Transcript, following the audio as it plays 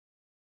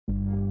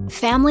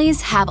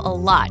Families have a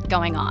lot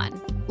going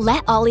on.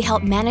 Let Ollie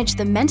help manage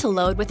the mental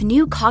load with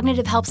new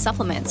cognitive help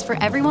supplements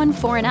for everyone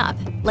 4 and up,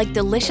 like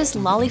delicious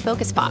Lolly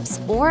Focus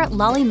Pops or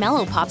Lolly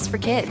Mellow Pops for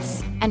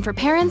kids. And for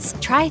parents,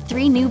 try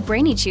 3 new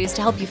Brainy Chews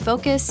to help you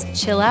focus,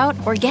 chill out,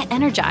 or get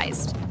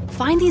energized.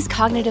 Find these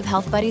cognitive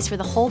health buddies for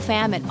the whole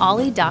fam at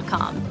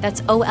ollie.com.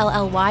 That's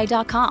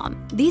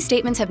OLLY.com. These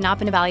statements have not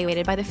been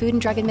evaluated by the Food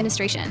and Drug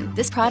Administration.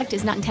 This product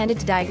is not intended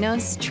to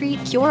diagnose,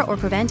 treat, cure, or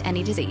prevent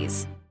any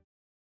disease.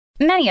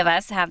 Many of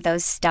us have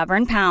those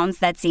stubborn pounds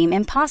that seem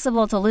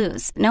impossible to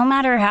lose, no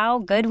matter how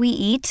good we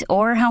eat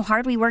or how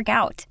hard we work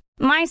out.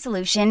 My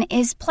solution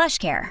is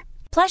PlushCare.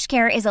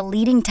 PlushCare is a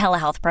leading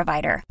telehealth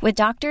provider with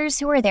doctors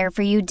who are there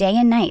for you day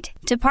and night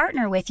to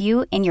partner with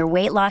you in your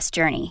weight loss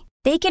journey.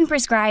 They can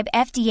prescribe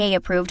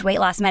FDA-approved weight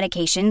loss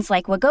medications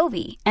like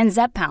Wegovy and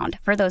Zepbound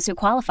for those who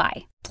qualify.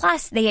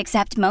 Plus, they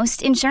accept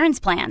most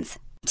insurance plans.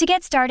 To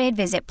get started,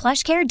 visit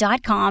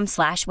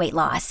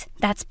plushcare.com/weightloss.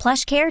 That's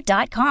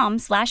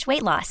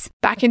plushcare.com/weightloss.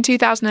 Back in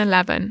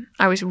 2011,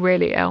 I was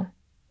really ill.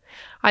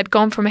 I'd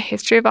gone from a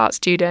history of art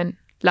student,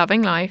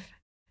 loving life,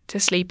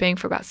 to sleeping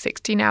for about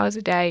 16 hours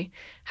a day,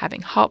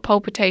 having heart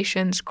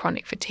palpitations,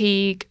 chronic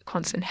fatigue,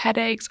 constant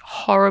headaches,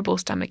 horrible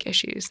stomach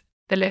issues.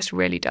 The list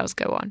really does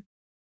go on.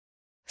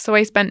 So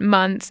I spent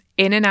months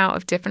in and out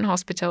of different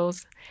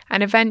hospitals,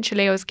 and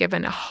eventually I was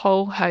given a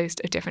whole host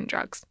of different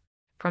drugs.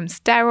 From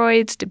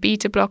steroids to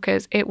beta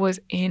blockers, it was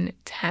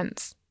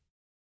intense.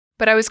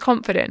 But I was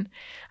confident.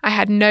 I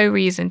had no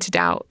reason to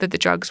doubt that the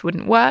drugs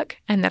wouldn't work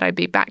and that I'd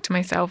be back to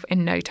myself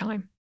in no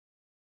time.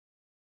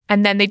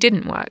 And then they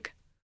didn't work.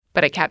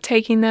 But I kept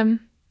taking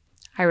them.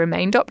 I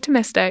remained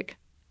optimistic.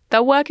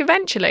 They'll work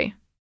eventually.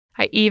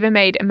 I even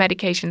made a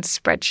medication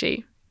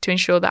spreadsheet to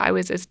ensure that I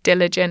was as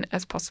diligent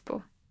as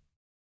possible.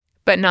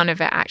 But none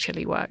of it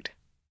actually worked.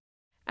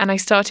 And I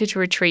started to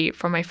retreat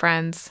from my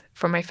friends,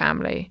 from my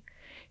family.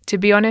 To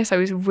be honest, I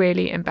was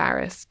really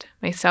embarrassed.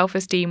 My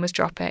self-esteem was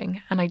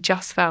dropping, and I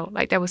just felt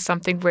like there was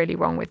something really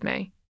wrong with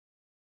me.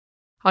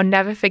 I'll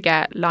never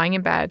forget lying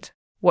in bed,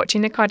 watching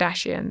the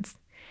Kardashians,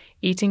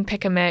 eating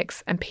pick a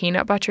mix and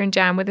peanut butter and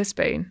jam with a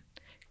spoon,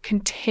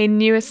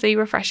 continuously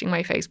refreshing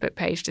my Facebook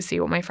page to see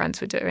what my friends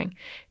were doing,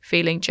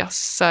 feeling just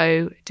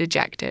so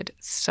dejected,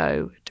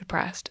 so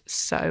depressed,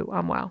 so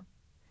unwell.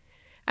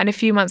 And a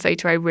few months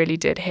later, I really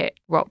did hit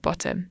rock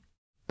bottom,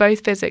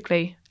 both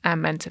physically and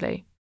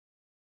mentally.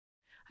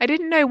 I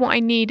didn't know what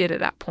I needed at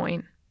that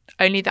point,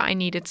 only that I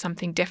needed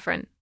something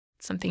different,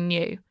 something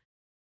new.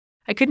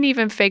 I couldn't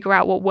even figure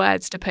out what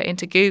words to put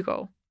into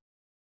Google.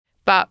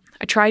 But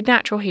I tried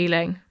natural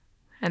healing,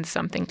 and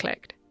something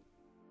clicked.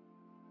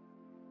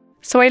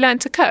 So I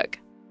learned to cook,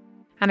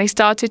 and I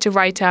started to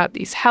write up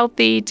these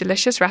healthy,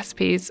 delicious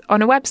recipes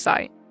on a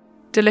website,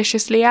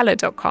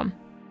 deliciouslyella.com.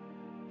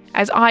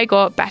 As I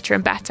got better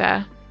and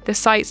better, the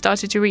site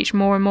started to reach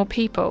more and more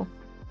people.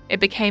 It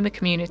became a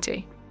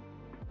community.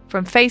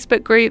 From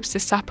Facebook groups to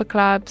supper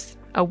clubs,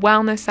 a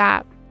wellness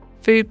app,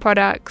 food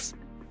products,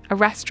 a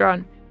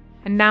restaurant,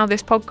 and now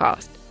this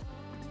podcast.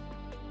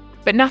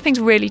 But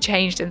nothing's really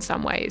changed in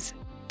some ways.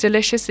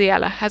 Deliciously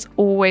Ella has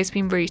always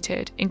been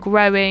rooted in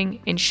growing,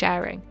 in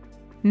sharing.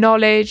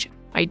 Knowledge,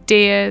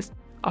 ideas,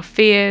 our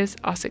fears,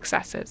 our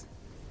successes.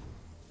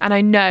 And I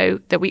know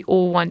that we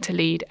all want to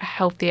lead a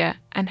healthier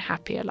and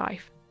happier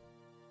life.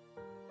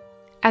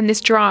 And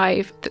this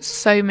drive that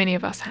so many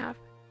of us have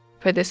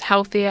for this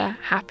healthier,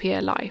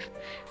 happier life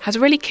has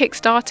really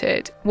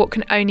kick-started what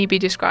can only be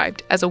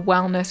described as a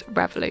wellness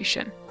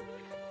revolution.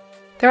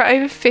 There are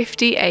over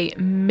 58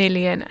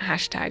 million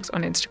hashtags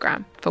on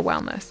Instagram for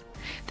wellness.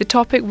 The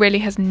topic really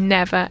has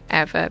never,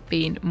 ever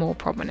been more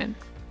prominent.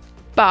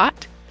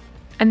 But,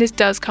 and this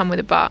does come with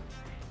a but,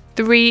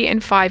 3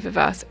 in 5 of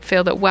us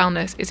feel that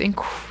wellness is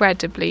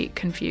incredibly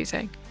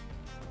confusing.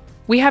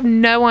 We have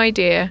no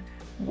idea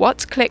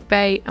what's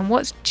clickbait and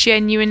what's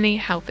genuinely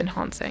health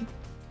enhancing.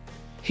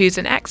 Who's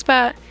an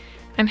expert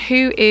and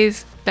who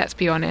is, let's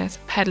be honest,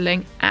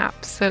 peddling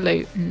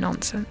absolute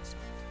nonsense.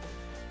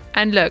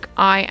 And look,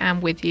 I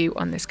am with you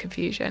on this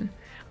confusion.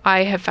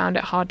 I have found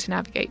it hard to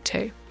navigate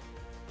too.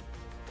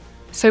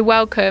 So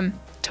welcome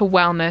to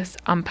Wellness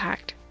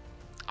Unpacked,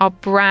 our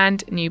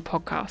brand new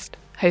podcast,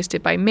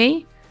 hosted by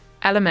me,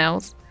 Ella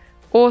Mills,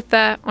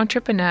 author,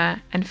 entrepreneur,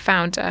 and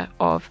founder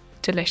of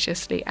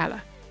Deliciously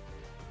Ella.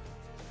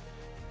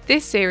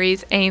 This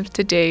series aims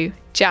to do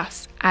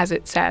just as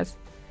it says,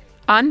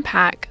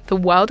 unpack the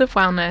world of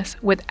wellness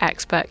with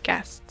expert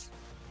guests.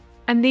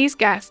 And these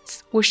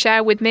guests will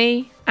share with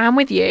me and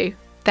with you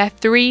their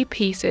 3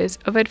 pieces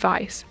of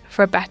advice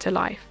for a better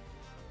life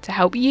to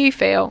help you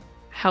feel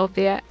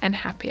healthier and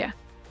happier.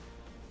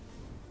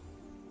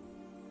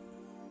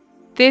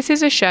 This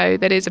is a show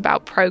that is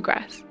about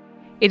progress.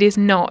 It is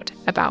not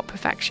about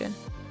perfection.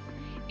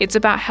 It's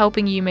about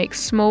helping you make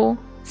small,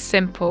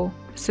 simple,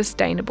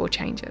 sustainable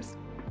changes.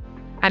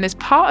 And as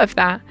part of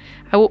that,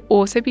 I will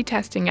also be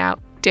testing out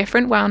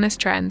different wellness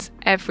trends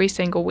every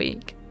single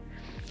week.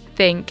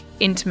 Think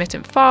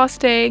intermittent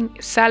fasting,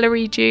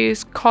 celery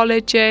juice,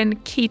 collagen,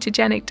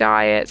 ketogenic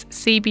diets,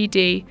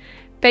 CBD,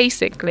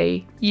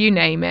 basically, you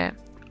name it.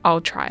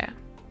 I'll try it.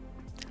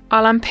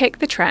 I'll unpick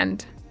the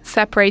trend,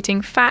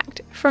 separating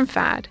fact from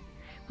fad,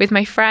 with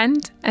my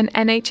friend and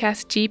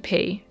NHS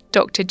GP,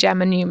 Dr.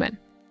 Gemma Newman.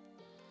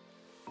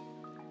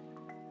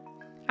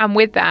 And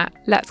with that,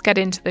 let's get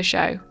into the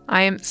show.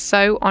 I am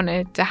so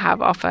honoured to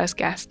have our first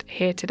guest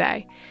here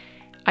today.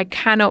 I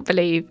cannot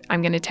believe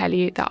I'm going to tell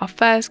you that our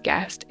first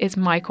guest is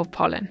Michael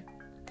Pollan.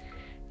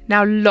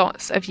 Now,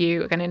 lots of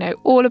you are going to know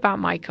all about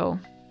Michael,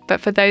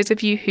 but for those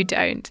of you who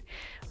don't,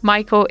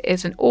 Michael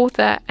is an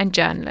author and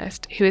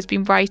journalist who has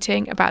been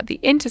writing about the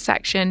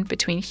intersection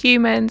between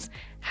humans,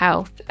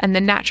 health, and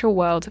the natural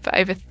world for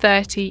over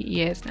 30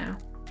 years now.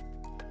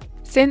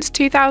 Since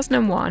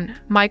 2001,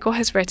 Michael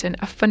has written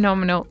a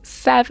phenomenal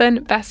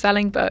 7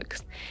 best-selling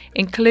books,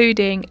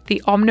 including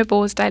The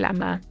Omnivore's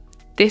Dilemma,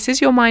 This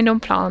Is Your Mind on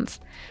Plants,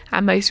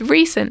 and most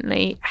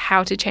recently,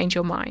 How to Change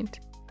Your Mind,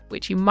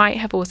 which you might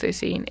have also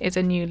seen is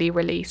a newly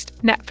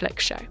released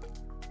Netflix show.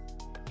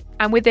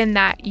 And within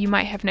that, you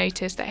might have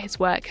noticed that his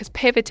work has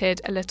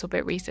pivoted a little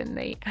bit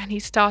recently, and he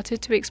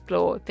started to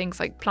explore things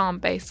like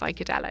plant-based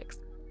psychedelics.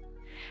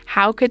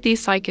 How could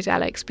these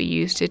psychedelics be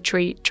used to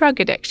treat drug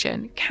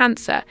addiction,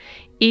 cancer,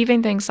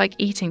 even things like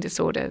eating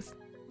disorders?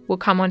 We'll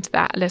come on to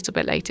that a little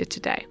bit later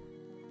today.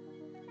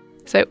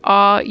 So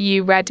are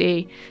you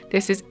ready?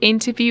 This is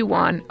interview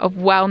 1 of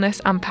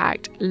Wellness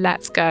Unpacked.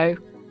 Let's go.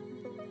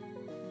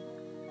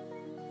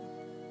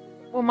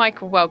 Well,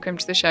 Michael, welcome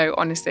to the show.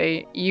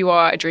 Honestly, you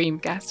are a dream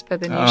guest for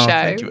the new show.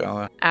 Thank you,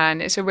 Ella.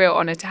 And it's a real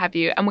honour to have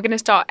you. And we're going to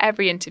start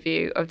every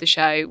interview of the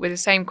show with the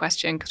same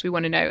question because we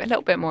want to know a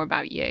little bit more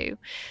about you.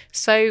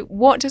 So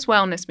what does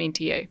wellness mean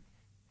to you?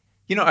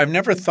 You know, I've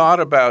never thought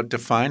about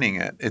defining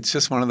it. It's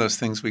just one of those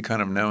things we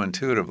kind of know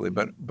intuitively.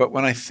 But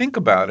when I think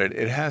about it,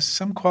 it has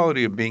some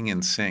quality of being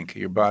in sync,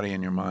 your body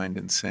and your mind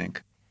in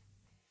sync.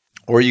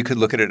 Or you could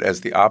look at it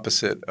as the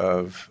opposite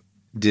of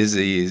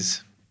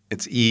disease.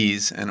 It's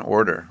ease and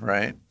order,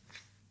 right?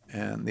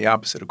 And the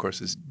opposite, of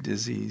course, is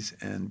disease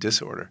and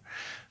disorder.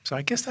 So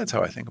I guess that's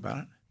how I think about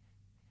it.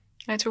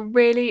 It's a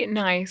really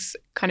nice,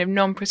 kind of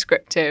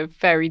non-prescriptive,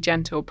 very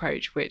gentle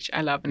approach, which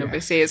I love and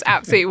obviously is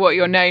absolutely what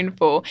you're known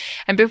for.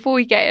 And before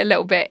we get a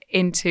little bit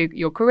into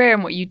your career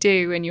and what you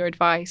do and your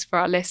advice for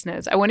our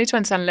listeners, I wanted to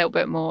understand a little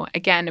bit more,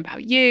 again,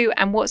 about you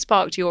and what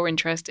sparked your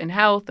interest in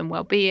health and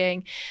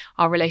well-being,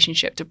 our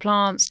relationship to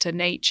plants, to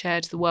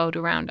nature, to the world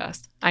around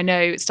us. I know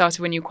it started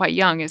when you were quite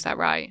young, is that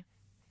right?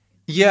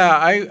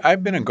 Yeah,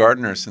 I've been a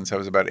gardener since I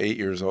was about 8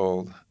 years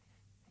old.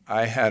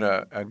 I had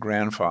a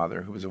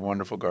grandfather who was a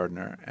wonderful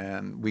gardener,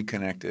 and we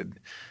connected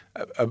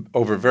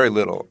over very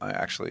little.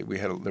 Actually,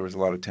 there was a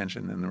lot of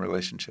tension in the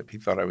relationship. He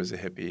thought I was a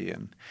hippie,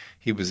 and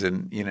he was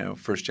a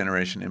first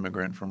generation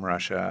immigrant from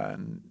Russia,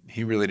 and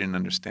he really didn't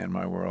understand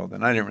my world,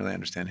 and I didn't really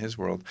understand his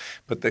world.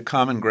 But the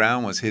common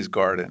ground was his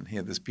garden. He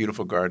had this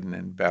beautiful garden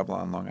in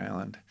Babylon, Long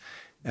Island,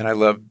 and I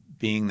loved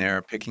being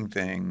there, picking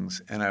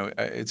things, and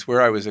it's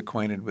where I was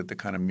acquainted with the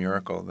kind of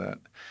miracle that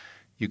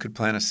you could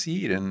plant a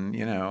seed and,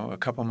 a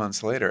couple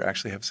months later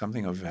actually have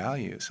something of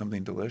value,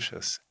 something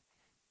delicious.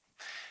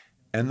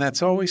 And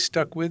that's always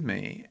stuck with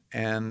me.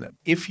 And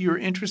if you're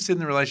interested in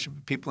the relationship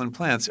of people and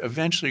plants,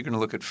 eventually you're going to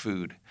look at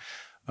food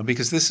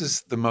because this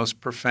is the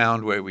most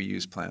profound way we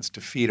use plants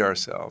to feed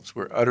ourselves.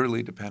 We're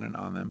utterly dependent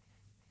on them.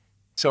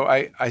 So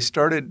I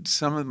started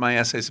some of my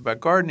essays about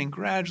gardening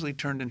gradually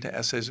turned into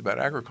essays about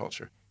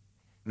agriculture.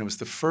 And it was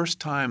the first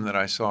time that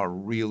I saw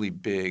really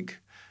big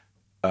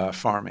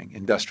farming,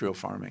 industrial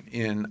farming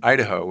in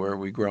Idaho, where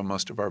we grow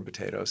most of our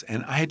potatoes.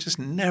 And I had just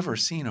never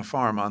seen a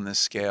farm on this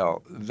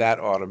scale, that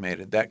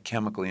automated, that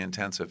chemically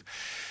intensive.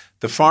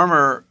 The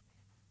farmer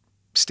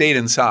stayed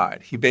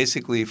inside. He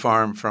basically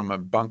farmed from a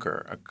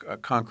bunker, a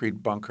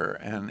concrete bunker,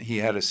 and he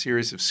had a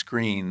series of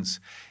screens,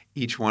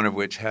 each one of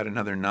which had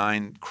another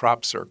 9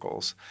 crop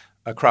circles.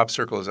 A crop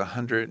circle is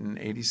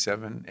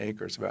 187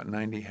 acres, about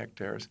 90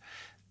 hectares.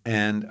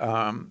 And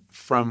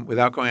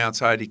without going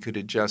outside, he could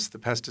adjust the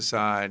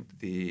pesticide,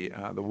 the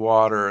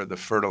water, the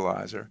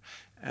fertilizer.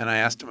 And I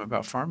asked him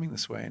about farming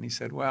this way, and he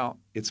said, well,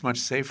 it's much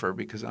safer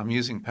because I'm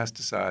using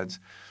pesticides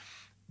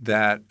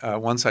that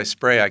once I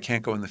spray, I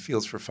can't go in the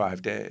fields for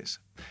 5 days.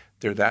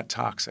 They're that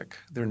toxic.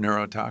 They're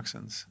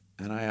neurotoxins.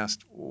 And I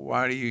asked,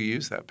 why do you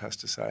use that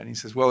pesticide? And he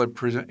says, well, it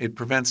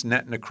prevents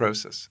net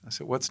necrosis. I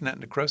said, what's net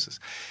necrosis?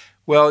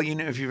 Well,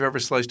 if you've ever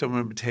sliced open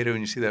a potato and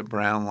you see that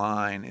brown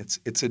line,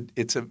 it's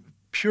a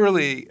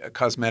purely a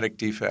cosmetic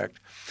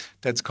defect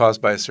that's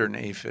caused by a certain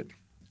aphid.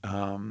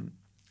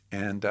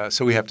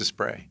 So we have to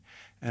spray.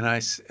 And I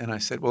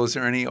said, well, is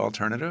there any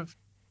alternative?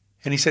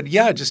 And he said,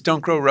 yeah, just don't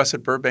grow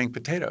russet Burbank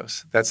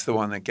potatoes. That's the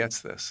one that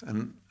gets this.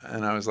 And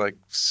I was like,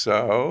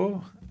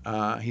 so?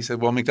 He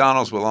said, well,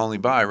 McDonald's will only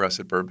buy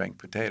russet Burbank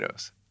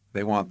potatoes.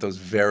 They want those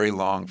very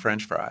long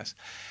French fries.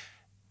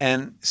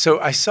 And so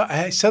I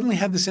suddenly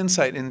had this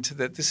insight into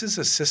that this is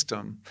a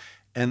system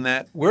and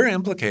that we're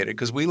implicated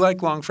because we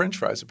like long French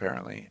fries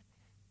apparently.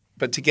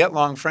 But to get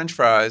long French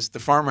fries, the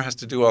farmer has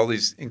to do all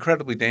these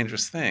incredibly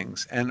dangerous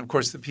things. And, of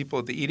course, the people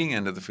at the eating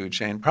end of the food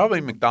chain,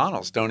 probably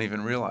McDonald's, don't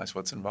even realize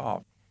what's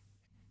involved.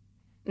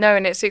 No,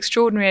 and it's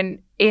extraordinary.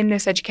 And in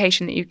this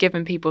education that you've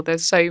given people,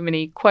 there's so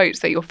many quotes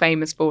that you're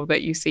famous for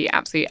that you see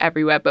absolutely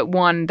everywhere. But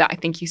one that I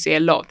think you see a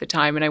lot of the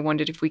time, and I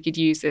wondered if we could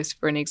use this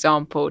for an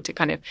example to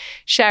kind of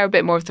share a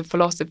bit more of the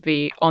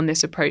philosophy on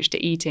this approach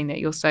to eating that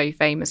you're so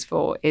famous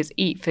for, is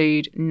eat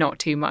food, not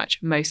too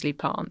much, mostly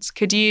plants.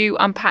 Could you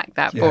unpack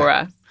that for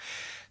us?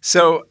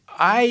 So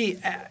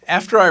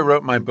after I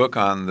wrote my book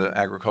on the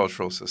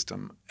agricultural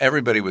system,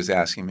 everybody was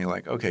asking me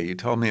like, okay, you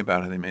told me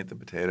about how they made the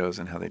potatoes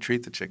and how they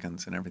treat the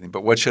chickens and everything,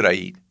 but what should I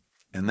eat?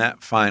 And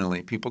that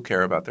finally, people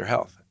care about their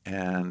health.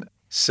 And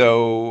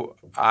so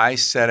I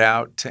set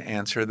out to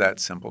answer that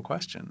simple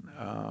question.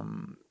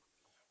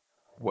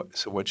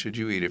 What should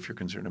you eat if you're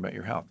concerned about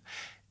your health?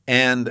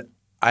 And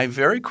I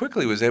very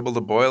quickly was able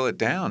to boil it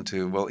down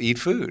to, well, eat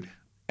food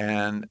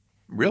and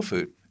real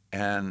food.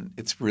 And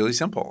it's really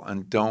simple.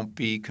 And don't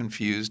be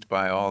confused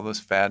by all those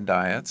fad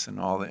diets and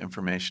all the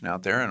information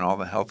out there and all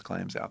the health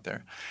claims out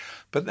there.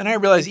 But then I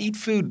realized eat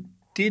food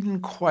didn't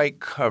quite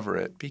cover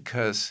it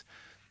because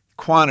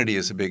quantity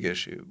is a big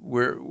issue.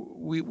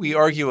 We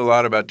argue a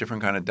lot about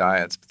different kind of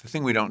diets, but the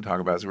thing we don't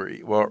talk about is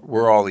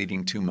we're all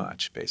eating too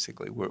much,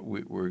 basically.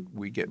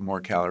 We get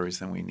more calories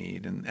than we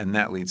need, and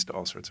that leads to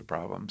all sorts of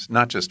problems,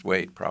 not just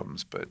weight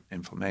problems, but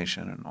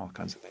inflammation and all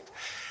kinds of things.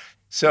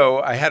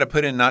 So I had to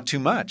put in not too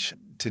much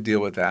to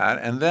deal with that.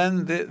 And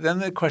then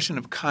the question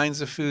of kinds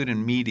of food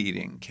and meat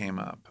eating came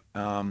up.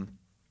 And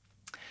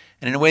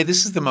in a way,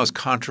 this is the most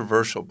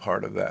controversial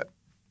part of that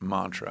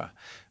mantra,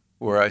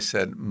 where I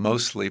said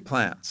mostly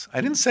plants.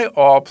 I didn't say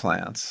all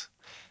plants,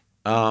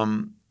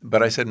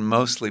 but I said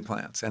mostly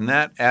plants. And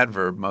that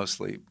adverb,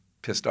 mostly,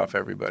 pissed off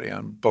everybody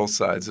on both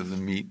sides of the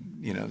meat.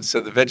 So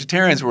the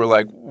vegetarians were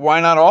like, why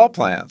not all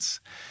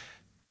plants?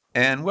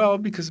 And, well,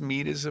 because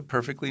meat is a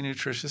perfectly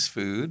nutritious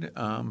food,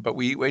 but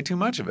we eat way too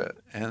much of it.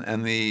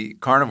 And the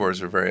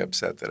carnivores are very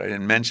upset that I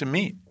didn't mention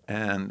meat.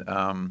 And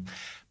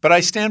but I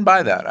stand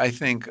by that. I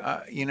think,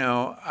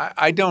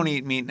 I don't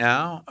eat meat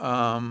now.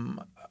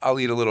 I'll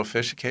eat a little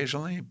fish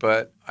occasionally,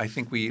 but I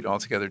think we eat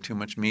altogether too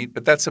much meat.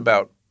 But that's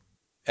about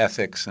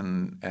ethics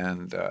and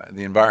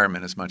the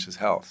environment as much as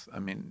health. I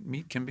mean,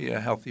 meat can be a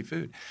healthy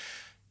food.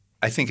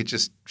 I think it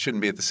just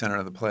shouldn't be at the center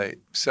of the plate.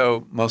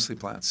 So mostly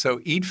plants.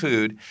 So eat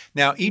food.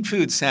 Now, eat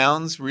food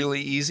sounds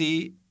really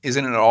easy.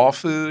 Isn't it all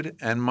food?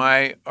 And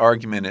my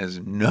argument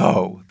is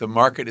no. The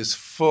market is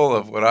full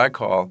of what I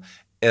call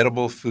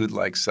edible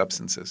food-like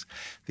substances.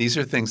 These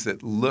are things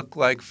that look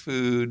like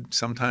food,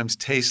 sometimes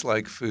taste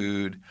like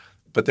food,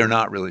 but they're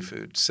not really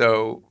food.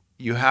 So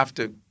you have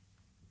to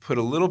put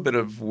a little bit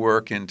of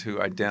work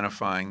into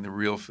identifying the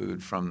real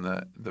food from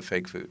the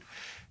fake food.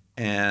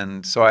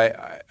 And so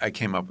I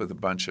came up with a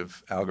bunch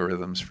of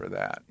algorithms for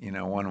that.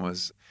 One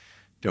was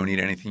don't eat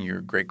anything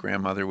your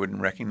great-grandmother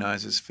wouldn't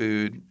recognize as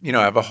food. I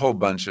have a whole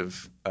bunch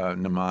of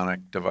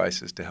mnemonic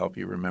devices to help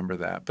you remember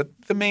that. But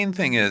the main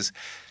thing is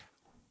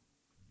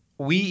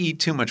we eat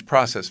too much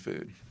processed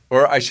food,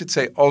 or I should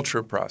say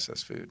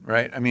ultra-processed food,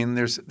 right? I mean,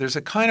 there's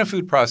a kind of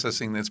food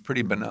processing that's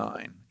pretty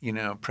benign,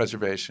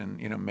 preservation,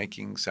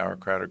 making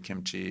sauerkraut or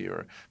kimchi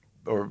or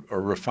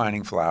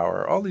refining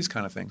flour, all these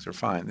kind of things are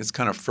fine. It's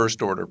kind of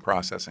first-order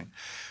processing.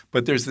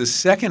 But there's this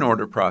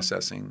second-order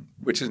processing,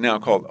 which is now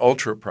called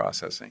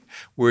ultra-processing,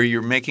 where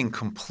you're making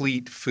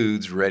complete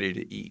foods ready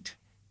to eat.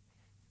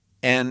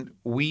 And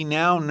we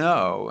now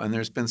know, and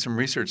there's been some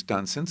research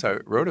done since I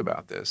wrote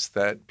about this,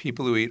 that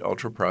people who eat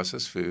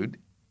ultra-processed food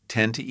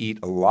tend to eat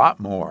a lot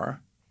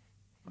more,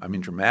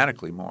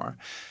 dramatically more,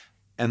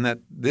 and that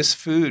this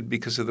food,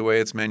 because of the way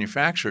it's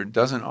manufactured,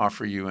 doesn't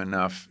offer you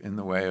enough in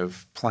the way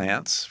of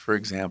plants, for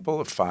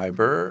example, of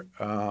fiber.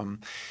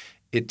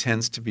 It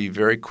tends to be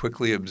very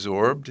quickly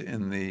absorbed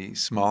in the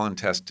small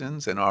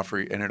intestines and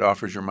it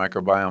offers your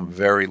microbiome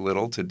very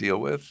little to deal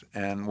with.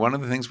 And one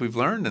of the things we've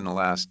learned in the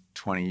last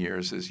 20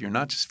 years is you're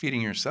not just feeding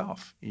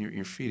yourself.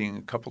 You're feeding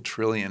a couple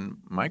trillion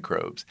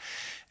microbes,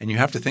 and you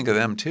have to think of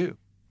them too.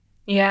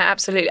 Yeah,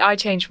 absolutely. I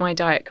changed my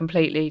diet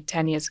completely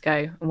 10 years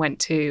ago and went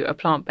to a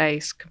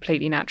plant-based,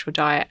 completely natural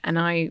diet. And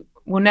I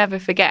will never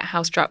forget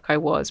how struck I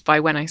was by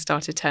when I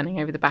started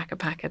turning over the back of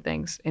pack of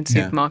things in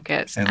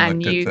supermarkets.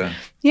 And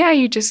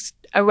you just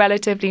are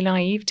relatively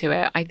naive to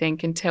it, I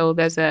think, until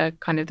there's a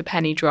kind of the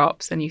penny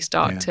drops and you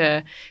start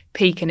to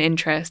pique an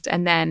interest.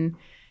 And then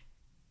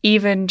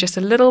even just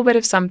a little bit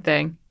of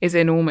something is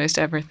in almost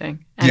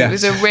everything. And it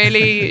was a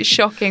really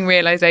shocking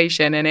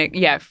realization. And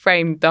it,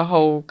 framed the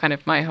whole kind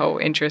of my whole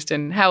interest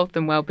in health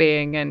and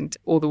well-being and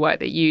all the work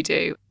that you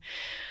do.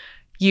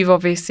 You've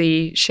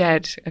obviously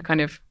shared a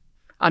kind of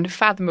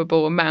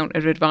unfathomable amount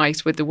of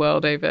advice with the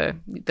world over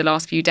the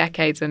last few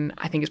decades. And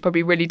I think it's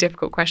probably a really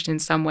difficult question in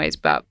some ways,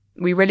 but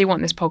we really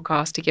want this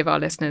podcast to give our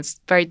listeners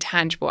very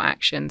tangible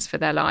actions for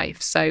their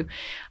life. So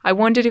I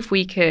wondered if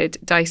we could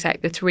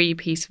dissect the 3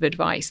 pieces of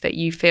advice that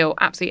you feel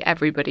absolutely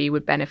everybody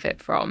would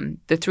benefit from,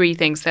 the 3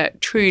 things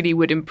that truly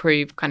would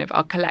improve kind of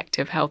our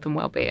collective health and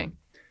well-being.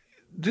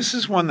 This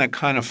is one that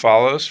kind of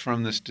follows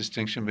from this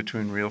distinction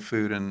between real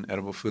food and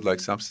edible food-like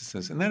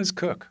substances, and that is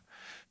cook.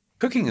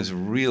 Cooking is a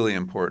really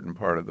important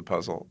part of the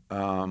puzzle.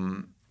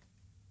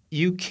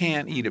 You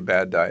can't eat a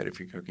bad diet if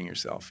you're cooking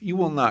yourself. You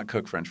will not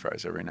cook French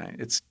fries every night.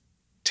 It's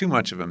too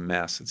much of a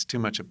mess. It's too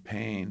much of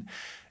pain.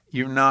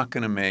 You're not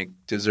going to make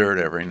dessert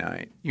every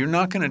night. You're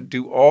not going to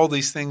do all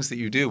these things that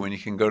you do when you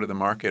can go to the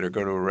market or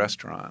go to a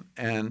restaurant.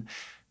 And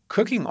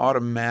cooking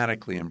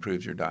automatically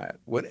improves your diet.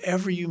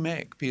 Whatever you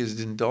make, be as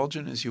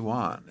indulgent as you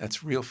want.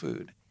 That's real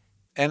food.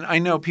 And I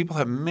know people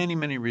have many,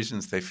 many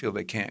reasons they feel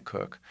they can't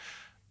cook.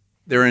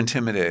 They're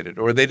intimidated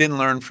or they didn't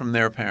learn from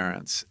their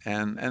parents.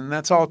 And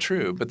that's all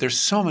true. But there's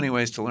so many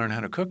ways to learn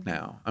how to cook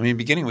now. I mean,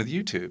 beginning with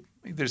YouTube.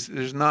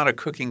 There's not a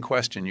cooking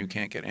question you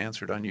can't get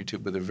answered on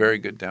YouTube with a very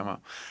good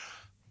demo.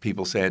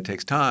 People say it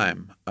takes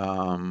time.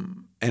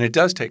 And it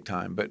does take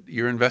time. But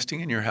you're investing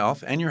in your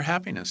health and your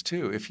happiness,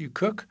 too. If you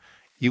cook,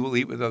 you will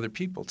eat with other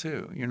people,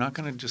 too. You're not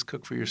going to just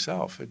cook for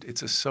yourself.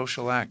 It's a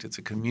social act. It's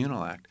a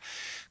communal act.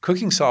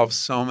 Cooking solves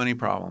so many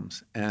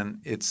problems.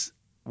 And it's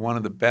one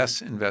of the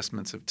best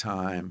investments of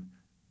time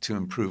to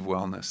improve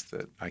wellness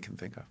that I can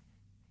think of.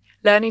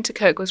 Learning to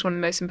cook was one of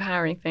the most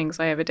empowering things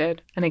I ever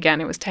did. And again,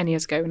 it was 10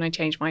 years ago when I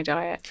changed my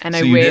diet. And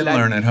so you didn't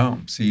learn at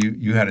home. So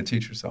you had to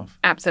teach yourself.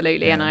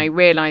 Absolutely. Yeah. And I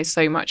realized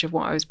so much of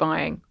what I was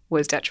buying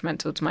was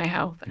detrimental to my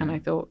health. Yeah. And I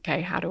thought,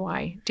 okay, how do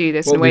I do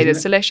this in a way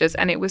that's delicious?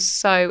 And it was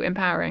so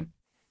empowering.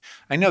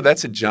 I know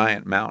that's a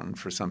giant mountain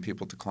for some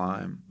people to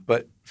climb.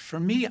 But for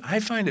me, I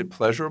find it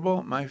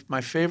pleasurable.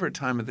 My favorite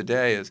time of the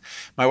day is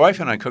my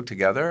wife and I cook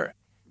together.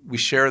 We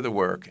share the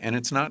work, and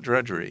it's not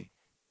drudgery.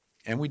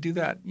 And we do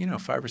that,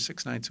 5 or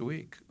 6 nights a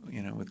week,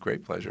 with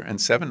great pleasure, and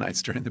 7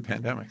 nights during the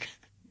pandemic.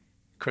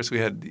 Of course, we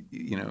had,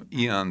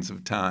 eons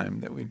of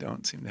time that we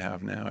don't seem to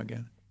have now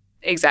again.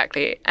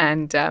 Exactly.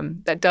 And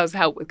that does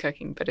help with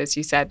cooking. But as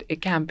you said, it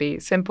can be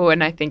simple.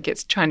 And I think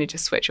it's trying to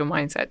just switch your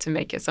mindset to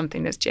make it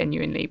something that's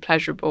genuinely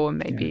pleasurable and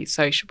maybe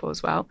sociable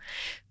as well.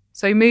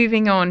 So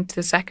moving on to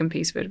the second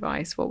piece of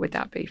advice, what would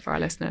that be for our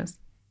listeners?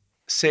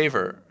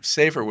 Savor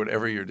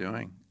whatever you're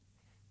doing.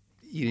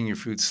 Eating your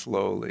food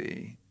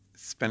slowly,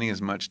 spending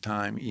as much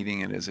time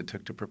eating it as it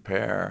took to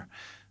prepare.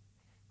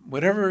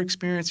 Whatever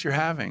experience you're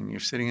having, you're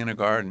sitting in a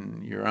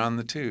garden, you're on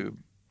the tube,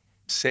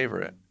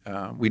 savor it.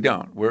 We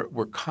don't.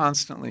 We're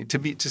constantly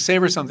to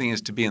savor something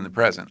is to be in the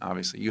present.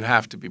 Obviously, you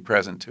have to be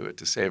present to it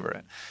to savor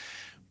it.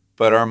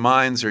 But our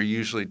minds are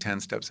usually 10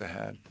 steps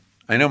ahead.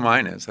 I know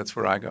mine is. That's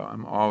where I go.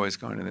 I'm always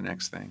going to the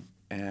next thing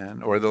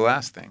or the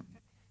last thing.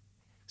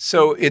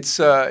 So it's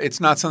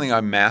not something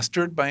I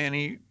mastered by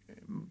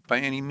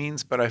any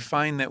means, but I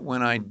find that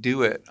when I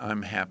do it,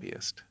 I'm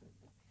happiest.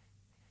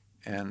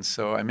 And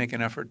so I make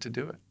an effort to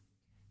do it.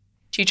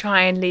 Do you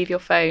try and leave your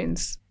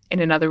phones in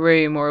another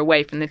room or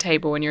away from the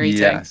table when you're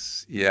eating?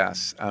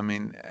 Yes. I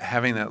mean,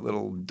 having that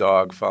little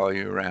dog follow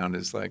you around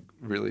is like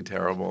really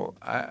terrible.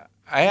 I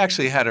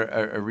actually had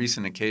a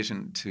recent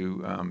occasion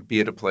to be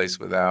at a place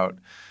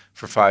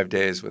for 5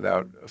 days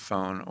without a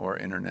phone or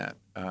internet.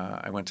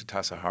 I went to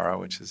Tassajara,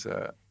 which is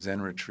a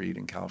Zen retreat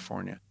in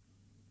California.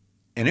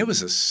 And it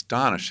was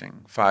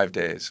astonishing, 5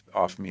 days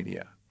off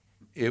media.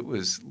 It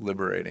was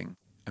liberating.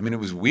 I mean, it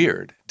was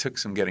weird. It took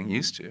some getting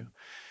used to.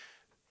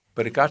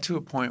 But it got to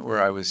a point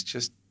where I was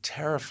just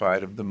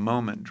terrified of the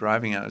moment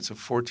driving out. It's a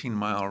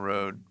 14-mile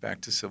road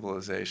back to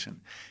civilization.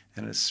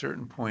 And at a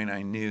certain point,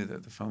 I knew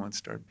that the phone would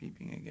start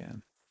beeping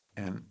again.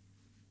 And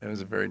it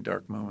was a very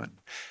dark moment.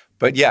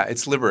 But yeah,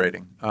 it's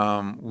liberating.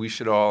 We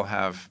should all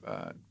have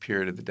a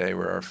period of the day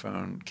where our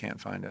phone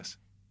can't find us.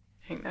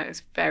 I think that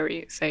is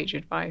very sage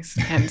advice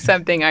and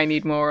something I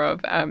need more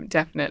of,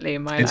 definitely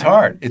in my life. It's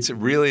hard. It's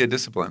really a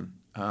discipline.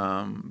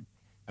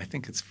 I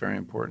think it's very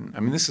important. I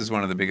mean, this is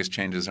one of the biggest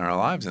changes in our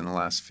lives in the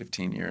last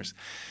 15 years,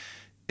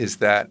 is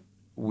that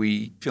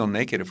we feel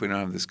naked if we don't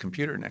have this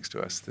computer next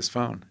to us, this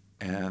phone.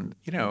 And,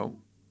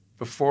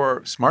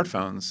 before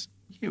smartphones,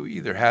 you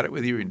either had it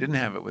with you or you didn't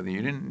have it with you.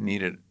 You didn't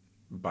need it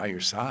by your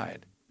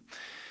side.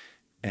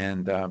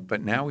 And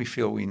but now we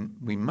feel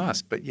we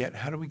must. But yet,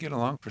 how do we get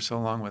along for so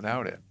long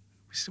without it?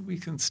 We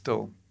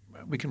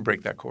can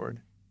break that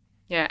cord.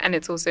 Yeah, and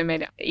it's also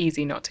made it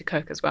easy not to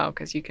cook as well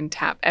because you can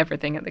tap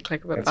everything at the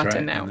click of a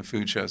button now. And the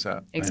food shows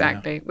up.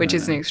 Exactly, which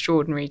is an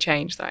extraordinary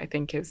change that I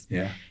think is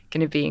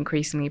going to be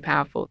increasingly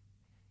powerful.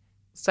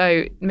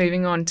 So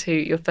moving on to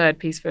your third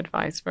piece of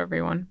advice for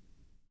everyone.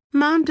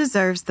 Mom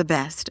deserves the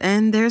best,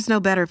 and there's no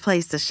better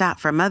place to shop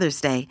for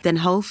Mother's Day than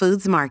Whole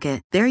Foods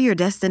Market. They're your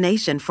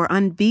destination for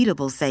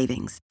unbeatable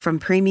savings, from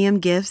premium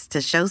gifts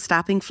to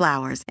show-stopping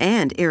flowers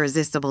and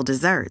irresistible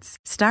desserts.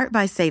 Start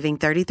by saving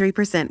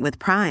 33% with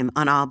Prime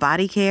on all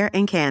body care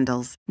and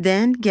candles.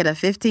 Then get a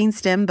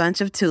 15-stem bunch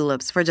of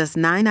tulips for just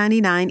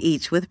 $9.99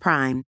 each with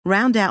Prime.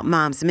 Round out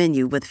Mom's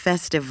menu with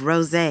festive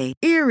rosé,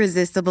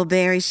 irresistible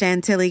berry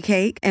chantilly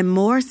cake, and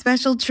more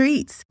special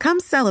treats. Come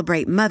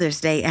celebrate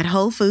Mother's Day at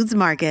Whole Foods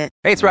Market.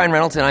 Hey, it's Ryan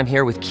Reynolds, and I'm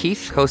here with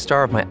Keith,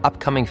 co-star of my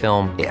upcoming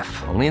film,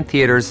 If, only in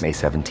theaters May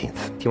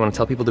 17th. Do you want to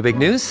tell people the big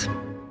news?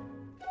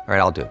 All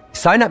right, I'll do it.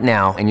 Sign up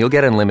now and you'll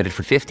get unlimited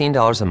for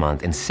 $15 a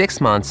month and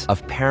 6 months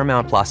of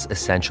Paramount Plus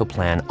Essential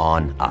Plan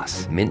on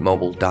us.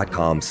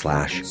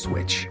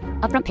 MintMobile.com/switch.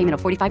 Upfront payment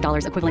of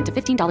 $45 equivalent to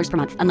 $15 per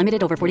month.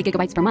 Unlimited over 40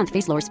 gigabytes per month.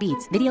 Face lower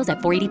speeds. Videos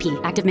at 480p.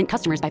 Active Mint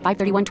customers by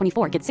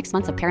 531.24 get 6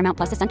 months of Paramount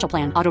Plus Essential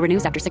Plan. Auto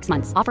renews after 6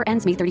 months. Offer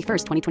ends May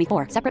 31st,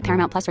 2024. Separate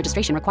Paramount Plus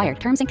registration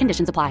required. Terms and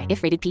conditions apply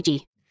if rated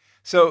PG.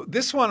 So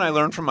this one I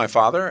learned from my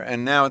father,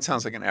 and now it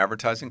sounds like an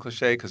advertising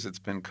cliche because it's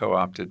been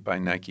co-opted by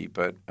Nike,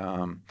 but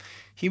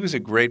he was a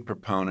great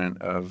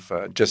proponent of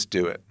just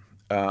do it.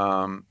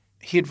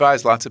 He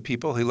advised lots of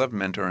people. He loved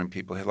mentoring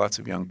people. He had lots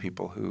of young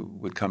people who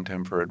would come to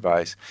him for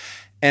advice.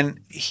 And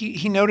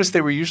he noticed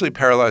they were usually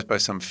paralyzed by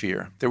some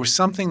fear. There was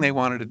something they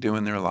wanted to do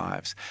in their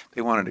lives.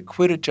 They wanted to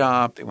quit a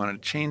job. They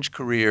wanted to change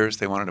careers.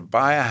 They wanted to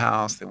buy a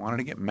house. They wanted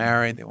to get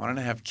married. They wanted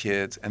to have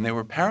kids. And they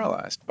were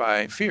paralyzed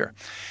by fear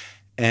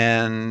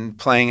and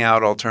playing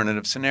out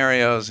alternative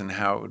scenarios and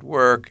how it would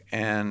work.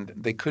 And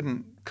they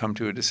couldn't come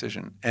to a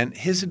decision. And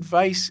his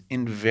advice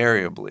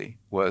invariably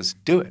was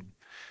do it.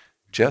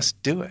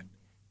 Just do it.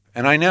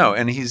 And I know,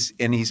 and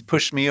he's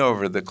pushed me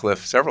over the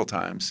cliff several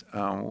times.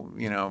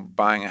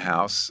 Buying a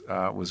house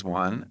was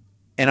one,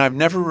 and I've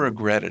never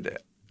regretted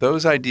it.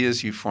 Those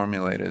ideas you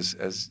formulate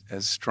as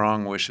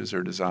strong wishes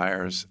or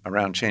desires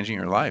around changing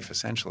your life,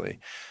 essentially,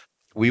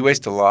 we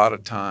waste a lot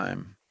of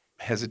time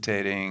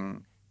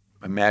hesitating,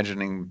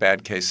 imagining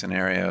bad case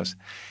scenarios.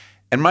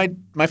 And my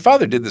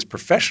father did this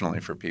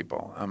professionally for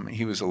people.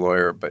 He was a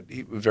lawyer, but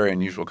he was a very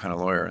unusual kind of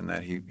lawyer in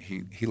that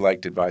he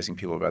liked advising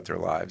people about their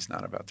lives,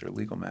 not about their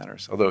legal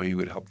matters, although he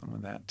would help them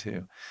with that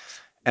too.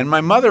 And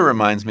my mother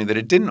reminds me that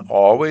it didn't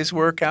always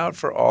work out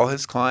for all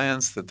his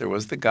clients, that there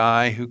was the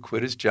guy who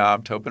quit his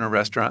job to open a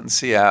restaurant in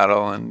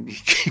Seattle and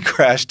he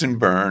crashed and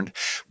burned.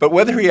 But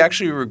whether he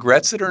actually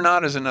regrets it or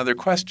not is another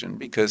question,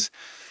 because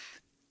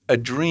a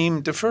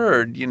dream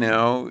deferred,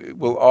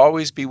 will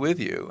always be with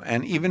you.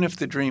 And even if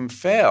the dream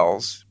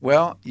fails,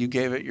 well, you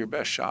gave it your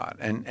best shot.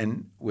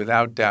 And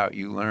without doubt,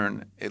 you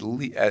learn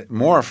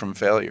more from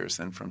failures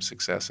than from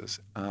successes.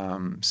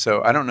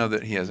 So I don't know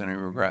that he has any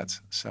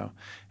regrets. So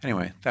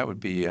anyway, that would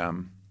be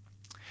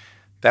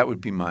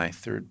my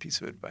third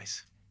piece of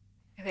advice.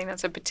 I think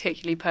that's a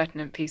particularly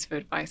pertinent piece of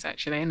advice,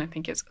 actually, and I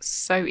think it's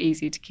so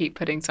easy to keep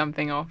putting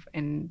something off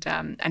and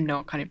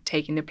not kind of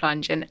taking the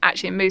plunge. And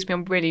actually, it moves me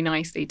on really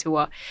nicely to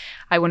what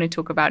I want to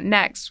talk about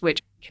next,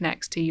 which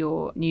connects to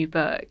your new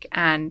book.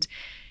 And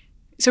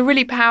it's a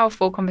really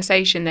powerful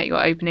conversation that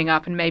you're opening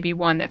up, and maybe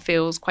one that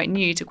feels quite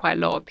new to quite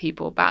a lot of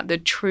people, about the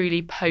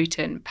truly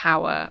potent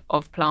power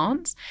of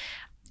plants.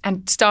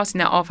 And starting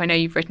that off, I know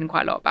you've written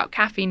quite a lot about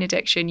caffeine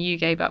addiction. You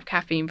gave up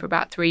caffeine for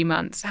about 3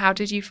 months. How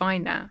did you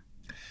find that?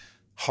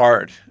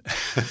 Hard.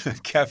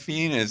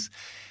 Caffeine's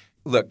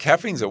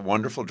a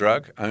wonderful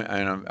drug.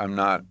 I'm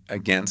not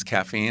against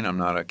caffeine. I'm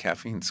not a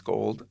caffeine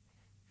scold.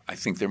 I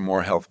think there are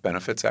more health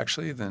benefits,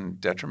 actually, than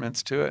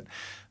detriments to it.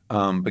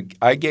 But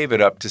I gave it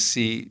up to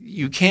see –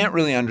 you can't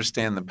really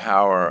understand the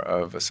power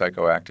of a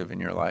psychoactive in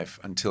your life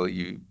until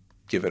you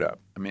give it up.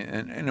 I mean,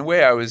 in a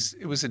way,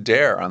 it was a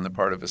dare on the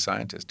part of a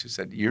scientist who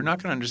said, you're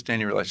not going to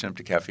understand your relationship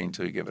to caffeine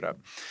until you give it up.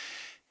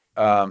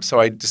 So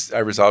I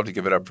resolved to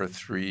give it up for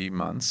 3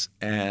 months,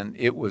 and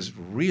it was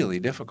really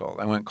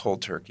difficult. I went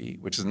cold turkey,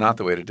 which is not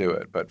the way to do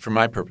it, but for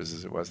my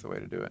purposes, it was the way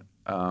to do it.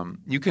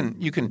 You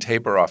can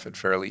taper off it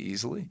fairly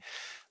easily,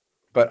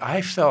 but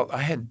I felt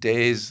I had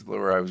days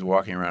where I was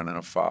walking around in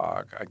a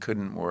fog. I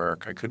couldn't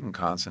work. I couldn't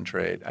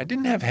concentrate. I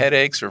didn't have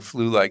headaches or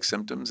flu-like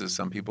symptoms as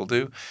some people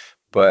do,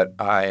 but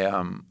I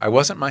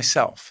wasn't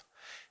myself.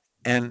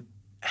 And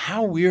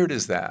how weird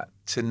is that,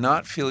 to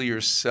not feel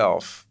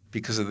yourself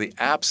because of the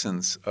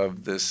absence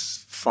of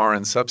this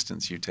foreign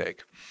substance you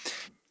take?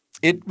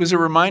 It was a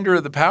reminder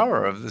of the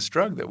power of this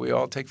drug that we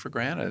all take for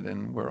granted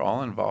and we're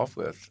all involved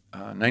with.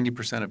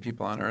 90% of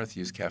people on Earth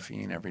use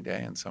caffeine every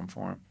day in some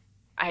form.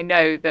 I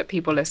know that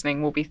people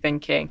listening will be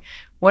thinking,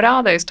 what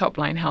are those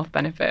top-line health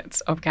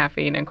benefits of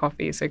caffeine and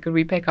coffee? So could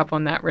we pick up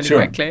on that really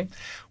quickly?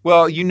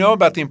 Well, you know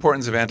about the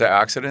importance of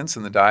antioxidants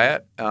in the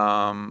diet,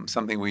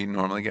 something we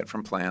normally get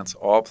from plants.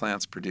 All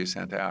plants produce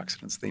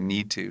antioxidants. They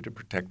need to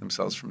protect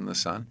themselves from the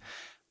sun.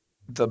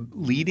 The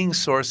leading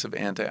source of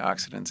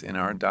antioxidants in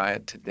our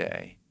diet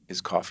today is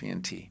coffee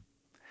and tea.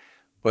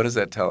 What does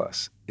that tell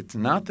us? It's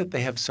not that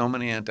they have so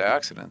many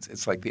antioxidants.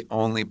 It's like the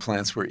only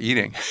plants we're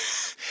eating.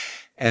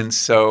 And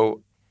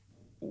so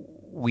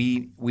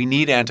we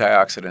need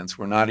antioxidants.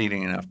 We're not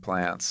eating enough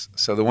plants.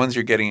 So the ones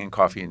you're getting in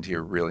coffee and tea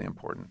are really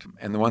important.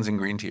 And the ones in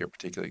green tea are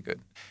particularly good.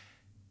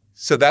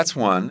 So that's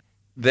one.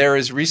 There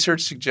is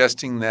research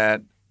suggesting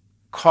that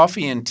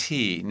coffee and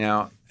tea,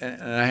 now,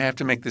 and I have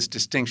to make this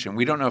distinction.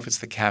 We don't know if it's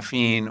the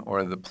caffeine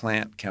or the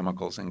plant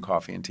chemicals in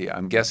coffee and tea.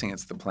 I'm guessing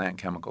it's the plant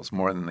chemicals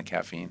more than the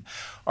caffeine,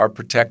 are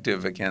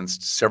protective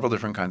against several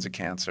different kinds of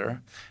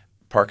cancer,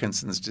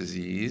 Parkinson's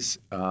disease,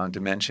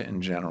 dementia in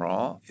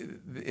general.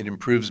 It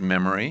improves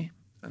memory.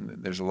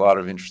 And there's a lot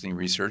of interesting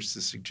research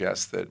to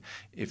suggest that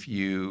if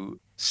you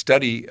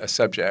study a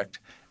subject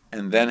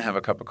and then have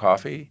a cup of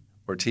coffee,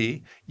 or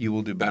tea, you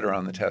will do better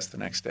on the test the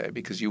next day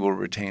because you will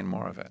retain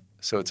more of it.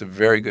 So it's a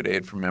very good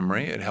aid for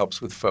memory. It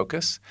helps with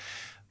focus.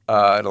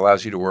 It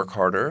allows you to work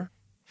harder.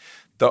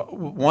 The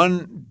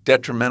one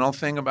detrimental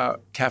thing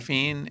about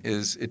caffeine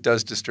is it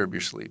does disturb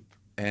your sleep,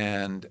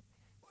 and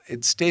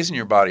it stays in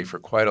your body for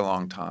quite a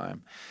long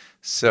time.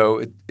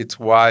 So it's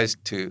wise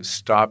to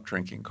stop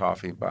drinking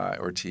coffee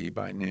or tea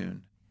by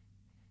noon.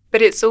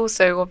 But it's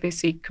also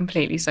obviously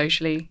completely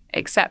socially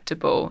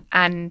acceptable.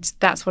 And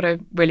that's what I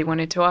really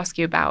wanted to ask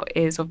you about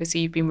is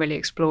obviously you've been really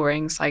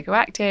exploring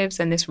psychoactives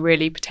and this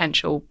really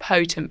potential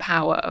potent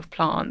power of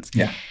plants.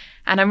 Yeah.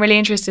 And I'm really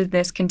interested in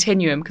this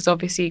continuum because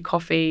obviously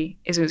coffee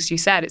is, as you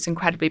said, it's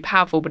incredibly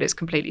powerful, but it's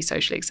completely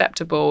socially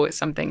acceptable. It's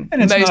something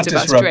and it's most not of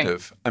disruptive.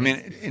 us drink. I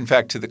mean, in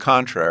fact, to the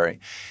contrary,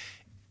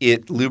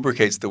 it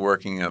lubricates the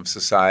working of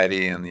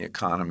society and the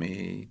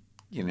economy.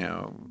 You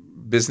know,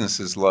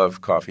 businesses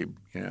love coffee,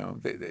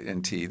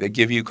 and tea. They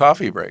give you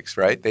coffee breaks,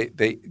 right?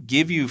 They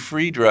give you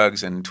free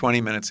drugs and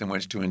 20 minutes in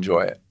which to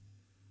enjoy it.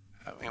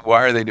 I mean,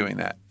 why are they doing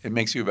that? It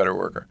makes you a better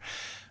worker.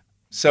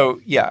 So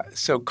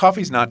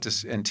coffee's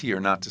and tea are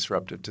not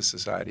disruptive to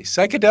society.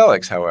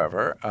 Psychedelics,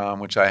 however,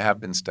 which I have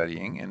been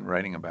studying and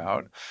writing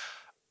about,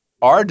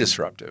 are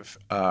disruptive,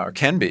 or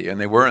can be, and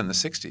they were in the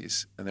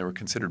 60s, and they were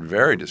considered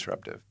very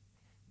disruptive.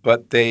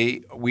 But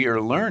we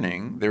are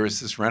learning, there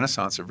is this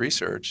renaissance of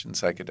research in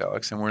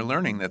psychedelics, and we're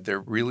learning that they're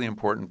really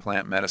important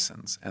plant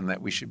medicines and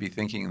that we should be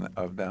thinking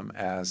of them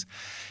as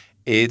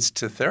aids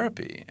to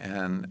therapy.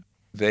 And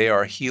they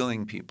are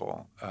healing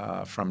people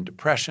from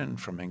depression,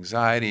 from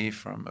anxiety,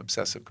 from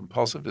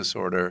obsessive-compulsive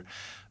disorder,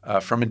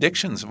 from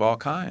addictions of all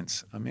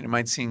kinds. I mean, it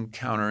might seem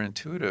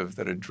counterintuitive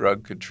that a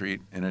drug could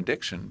treat an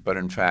addiction, but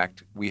in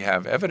fact, we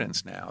have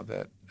evidence now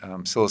that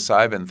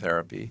psilocybin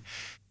therapy,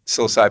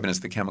 psilocybin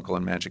is the chemical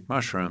in magic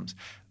mushrooms,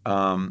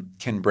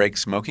 can break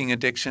smoking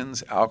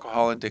addictions,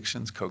 alcohol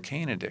addictions,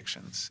 cocaine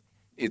addictions.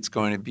 It's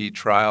going to be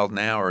trialed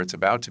now, or it's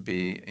about to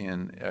be,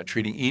 in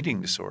treating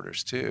eating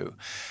disorders too.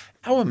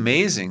 How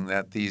amazing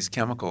that these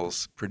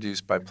chemicals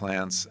produced by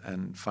plants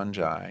and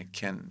fungi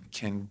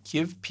can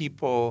give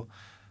people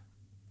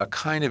a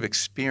kind of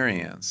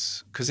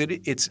experience, because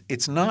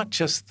it's not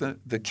just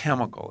the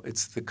chemical,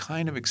 it's the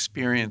kind of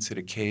experience it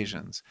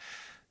occasions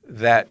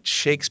that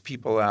shakes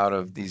people out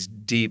of these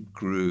deep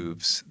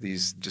grooves,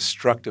 these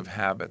destructive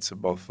habits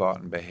of both thought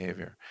and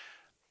behavior.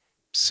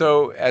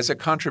 So as a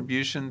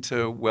contribution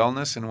to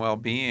wellness and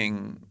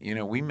well-being,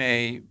 we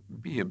may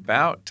be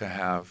about to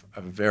have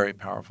a very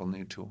powerful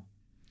new tool.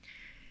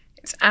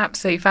 It's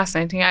absolutely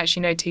fascinating. I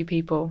actually know two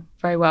people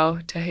very well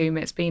to whom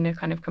it's been a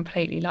kind of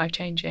completely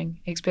life-changing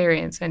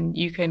experience, and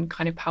you can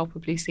kind of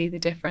palpably see the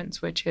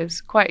difference, which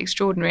is quite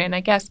extraordinary. And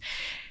I guess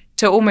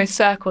to almost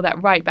circle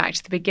that right back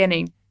to the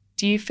beginning,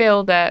 do you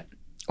feel that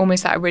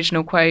almost that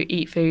original quote,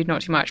 eat food,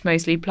 not too much,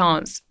 mostly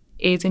plants,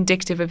 is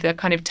indicative of the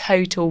kind of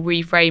total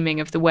reframing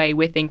of the way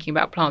we're thinking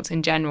about plants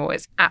in general?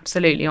 It's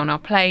absolutely on our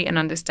plate and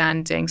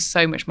understanding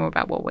so much more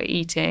about what we're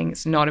eating.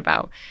 It's not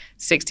about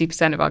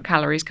 60% of our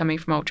calories coming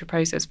from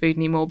ultra-processed food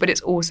anymore, but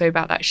it's also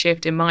about that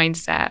shift in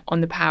mindset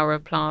on the power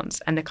of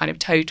plants and the kind of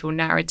total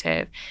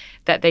narrative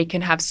that they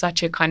can have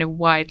such a kind of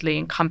widely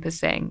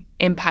encompassing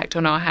impact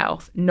on our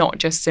health, not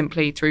just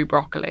simply through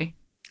broccoli.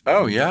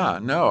 Oh, yeah.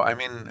 No, I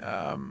mean,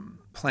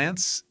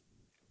 plants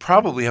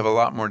probably have a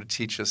lot more to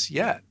teach us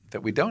yet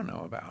that we don't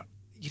know about.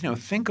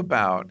 Think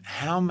about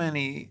how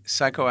many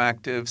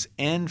psychoactives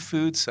and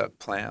food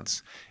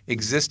plants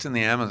exist in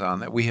the Amazon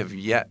that we have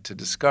yet to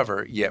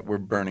discover, yet we're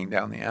burning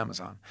down the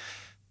Amazon.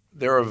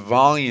 There are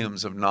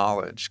volumes of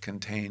knowledge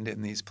contained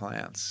in these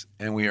plants,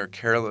 and we are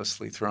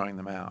carelessly throwing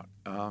them out.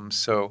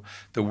 So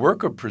the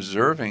work of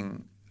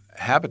preserving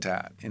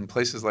habitat in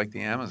places like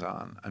the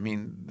Amazon, I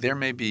mean, there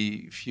may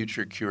be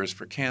future cures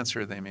for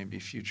cancer. There may be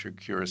future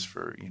cures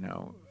for,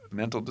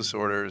 mental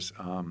disorders.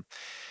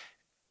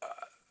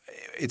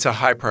 It's a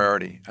high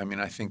priority. I mean,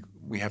 I think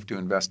we have to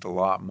invest a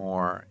lot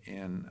more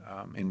in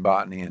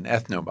botany and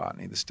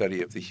ethnobotany, the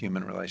study of the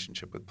human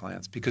relationship with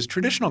plants, because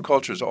traditional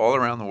cultures all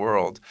around the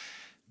world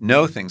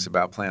know things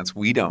about plants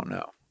we don't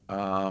know.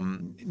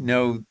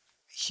 Know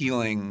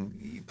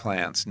healing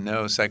plants,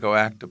 know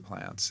psychoactive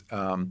plants.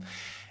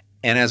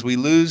 And as we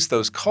lose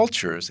those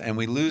cultures and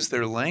we lose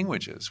their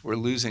languages, we're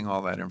losing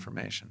all that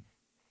information.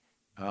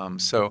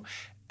 So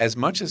as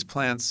much as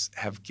plants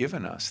have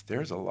given us,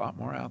 there's a lot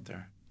more out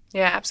there.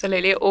 Yeah,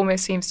 absolutely. It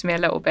almost seems to me a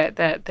little bit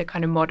that the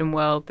kind of modern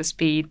world, the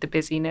speed, the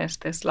busyness,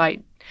 this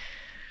like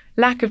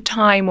lack of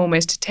time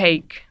almost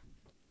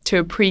to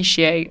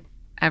appreciate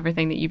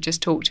everything that you've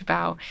just talked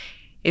about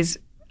is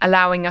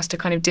allowing us to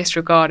kind of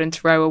disregard and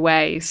throw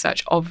away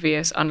such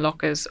obvious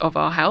unlockers of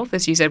our health,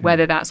 as you said,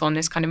 whether that's on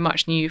this kind of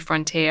much new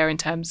frontier in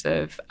terms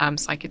of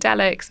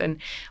psychedelics and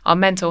our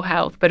mental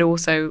health, but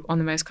also on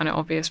the most kind of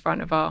obvious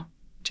front of our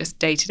just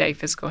day-to-day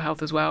physical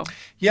health as well.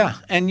 Yeah.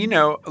 And,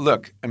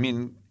 look, I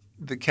mean,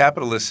 the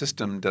capitalist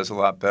system does a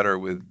lot better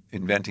with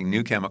inventing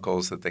new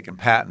chemicals that they can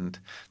patent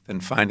than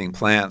finding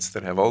plants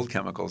that have old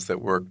chemicals that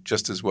work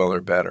just as well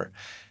or better.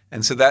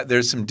 And so that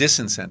there's some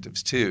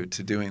disincentives, too,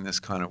 to doing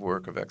this kind of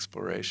work of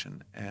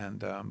exploration.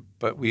 And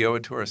but we owe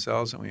it to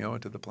ourselves and we owe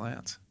it to the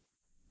plants.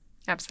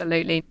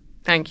 Absolutely.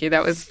 Thank you.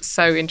 That was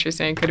so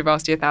interesting. I could have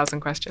asked you 1,000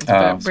 questions,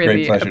 but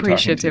really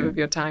appreciative of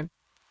your time.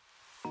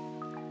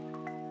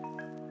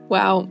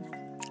 Well,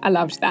 I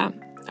loved that.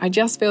 I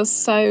just feel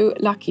so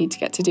lucky to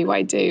get to do what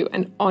I do.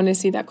 And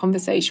honestly, that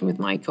conversation with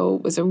Michael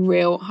was a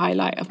real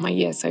highlight of my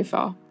year so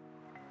far.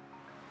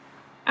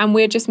 And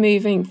we're just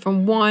moving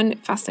from one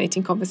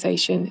fascinating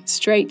conversation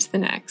straight to the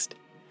next.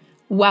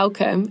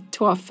 Welcome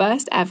to our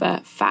first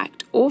ever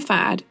Fact or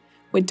Fad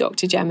with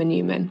Dr. Gemma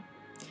Newman.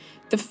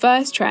 The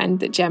first trend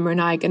that Gemma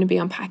and I are going to be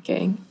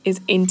unpacking is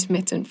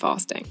intermittent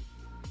fasting.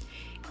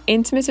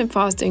 Intermittent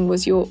fasting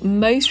was your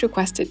most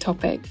requested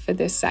topic for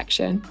this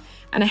section,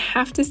 and I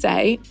have to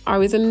say, I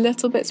was a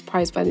little bit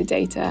surprised by the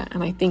data,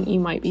 and I think you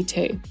might be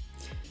too.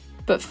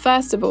 But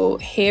first of all,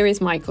 here is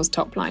Michael's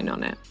top line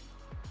on it.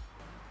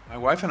 My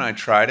wife and I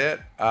tried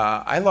it.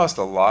 I lost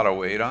a lot of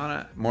weight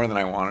on it, more than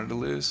I wanted to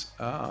lose,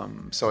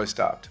 so I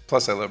stopped.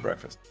 Plus, I love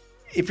breakfast.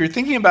 If you're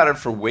thinking about it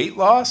for weight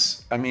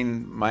loss, I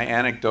mean, my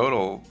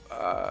anecdotal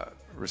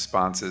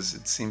response is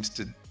it seems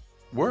to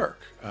work.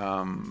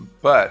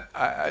 But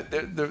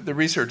the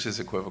research is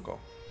equivocal.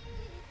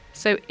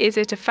 So is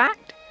it a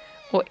fact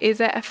or is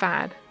it a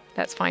fad?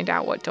 Let's find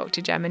out what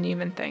Dr. Gemma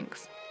Newman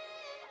thinks.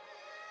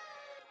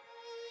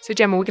 So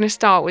Gemma, we're going to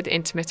start with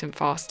intermittent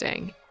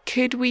fasting.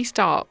 Could we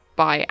start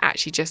by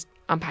actually just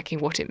unpacking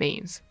what it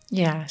means?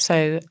 Yeah,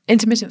 so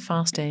intermittent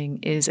fasting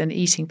is an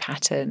eating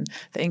pattern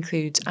that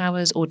includes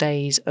hours or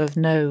days of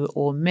no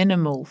or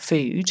minimal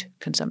food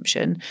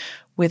consumption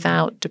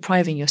without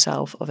depriving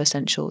yourself of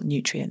essential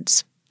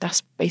nutrients.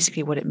 That's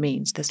basically what it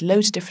means. There's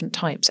loads of different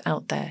types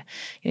out there.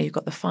 You've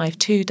got the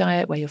 5-2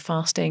 diet where you're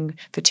fasting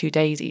for 2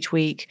 days each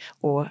week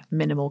or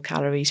minimal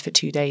calories for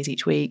 2 days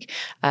each week.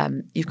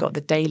 You've got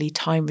the daily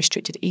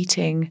time-restricted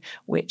eating,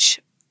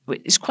 which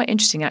is quite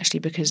interesting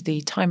actually because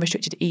the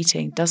time-restricted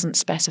eating doesn't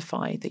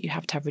specify that you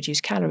have to have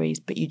reduced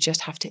calories, but you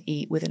just have to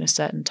eat within a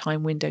certain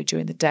time window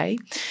during the day.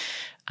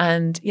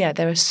 And yeah,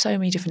 there are so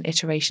many different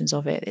iterations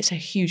of it. It's a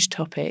huge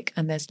topic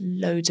and there's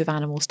loads of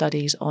animal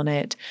studies on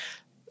it.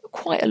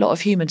 Quite a lot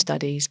of human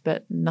studies,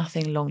 but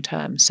nothing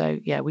long-term.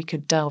 So yeah, we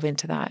could delve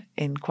into that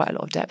in quite a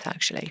lot of depth,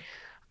 actually.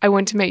 I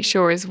want to make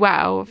sure as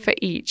well for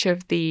each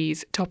of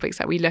these topics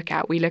that we look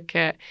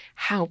at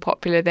how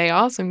popular they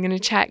are. So I'm going to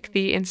check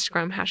the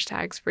Instagram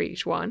hashtags for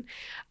each one.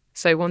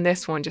 So on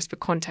this one, just for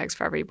context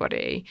for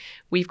everybody,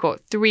 we've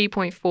got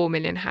 3.4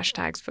 million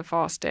hashtags for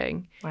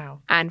fasting. Wow.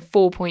 And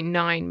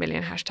 4.9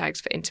 million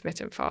hashtags for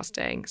intermittent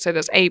fasting. So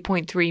that's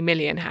 8.3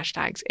 million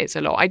hashtags. It's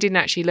a lot. I didn't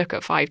actually look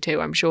at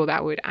 5.2. I'm sure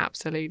that would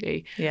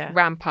absolutely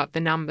ramp up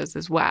the numbers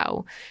as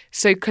well.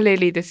 So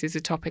clearly this is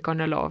a topic on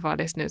a lot of our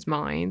listeners'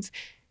 minds.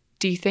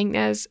 Do you think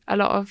there's a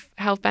lot of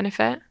health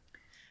benefit?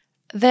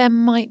 There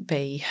might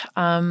be.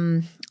 I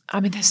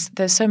mean,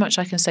 there's so much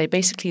I can say.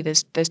 Basically,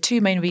 there's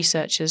two main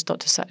researchers,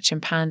 Dr.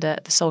 Sachin Panda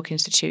at the Salk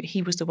Institute.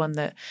 He was the one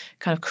that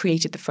kind of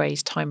created the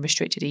phrase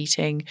time-restricted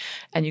eating.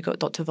 And you've got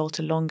Dr.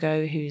 Walter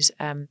Longo, who's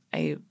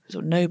a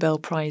sort of Nobel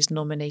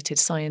Prize-nominated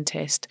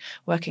scientist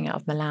working out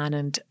of Milan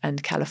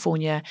and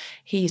California.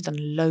 He's done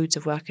loads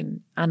of work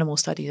in animal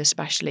studies,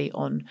 especially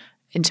on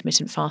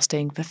intermittent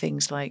fasting for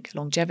things like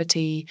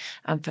longevity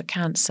and for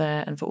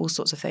cancer and for all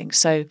sorts of things.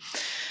 So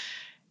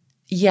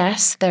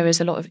yes, there is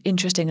a lot of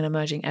interesting and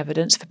emerging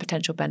evidence for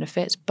potential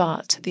benefits,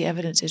 but the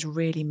evidence is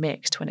really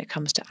mixed when it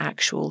comes to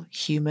actual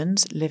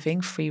humans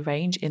living free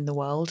range in the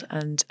world.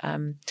 And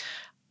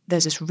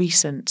there's this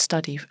recent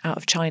study out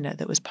of China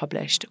that was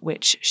published,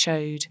 which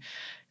showed,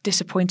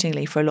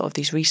 disappointingly for a lot of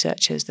these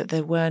researchers, that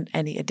there weren't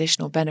any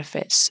additional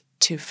benefits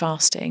to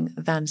fasting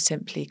than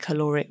simply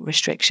caloric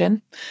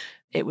restriction.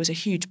 It was a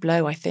huge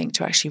blow, I think,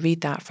 to actually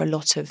read that for a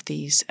lot of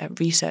these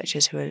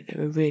researchers who are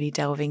really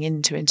delving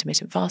into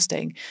intermittent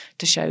fasting,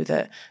 to show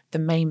that the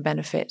main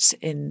benefits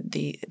in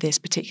this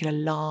particular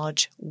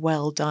large,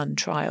 well-done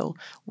trial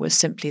was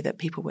simply that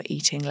people were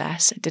eating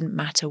less. It didn't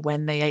matter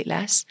when they ate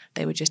less,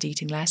 they were just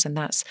eating less, and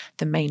that's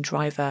the main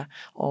driver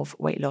of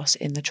weight loss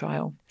in the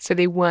trial. So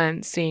they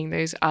weren't seeing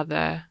those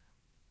other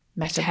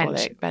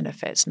metabolic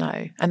benefits,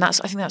 no. And I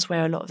think that's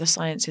where a lot of the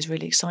science is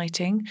really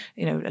exciting.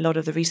 A lot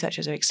of the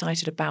researchers are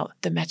excited about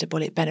the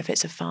metabolic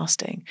benefits of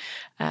fasting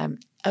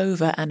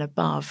over and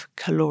above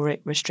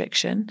caloric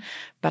restriction,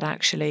 but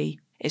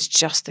actually it's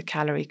just the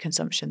calorie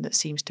consumption that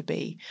seems to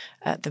be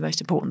the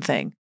most important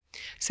thing.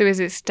 So as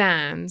it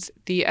stands,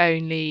 the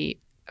only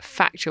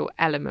factual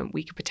element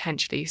we could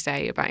potentially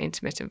say about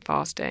intermittent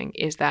fasting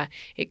is that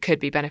it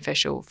could be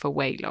beneficial for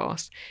weight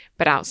loss,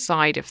 but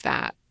outside of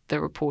that, the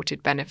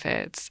reported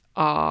benefits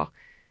are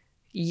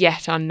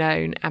yet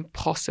unknown and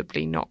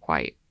possibly not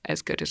quite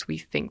as good as we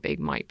think they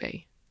might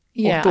be.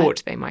 or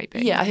thought they might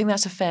be. Yeah, I think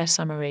that's a fair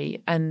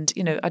summary. And,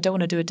 I don't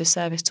want to do a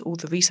disservice to all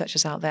the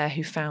researchers out there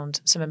who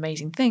found some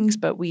amazing things,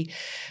 but we're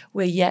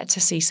yet to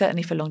see,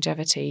 certainly for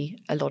longevity,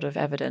 a lot of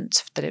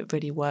evidence that it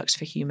really works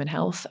for human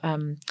health.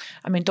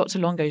 Dr.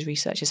 Longo's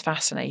research is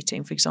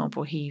fascinating. For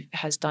example, he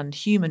has done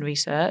human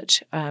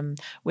research,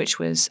 which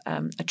was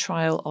a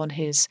trial on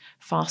his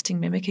fasting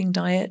mimicking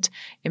diet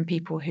in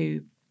people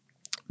who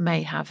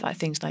may have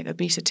things like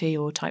obesity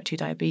or type 2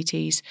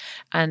 diabetes.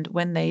 And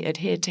when they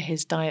adhered to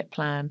his diet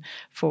plan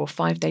for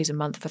 5 days a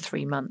month for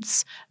 3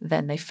 months,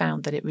 then they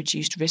found that it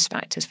reduced risk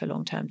factors for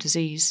long-term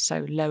disease.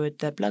 So lowered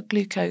their blood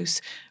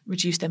glucose,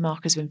 reduced their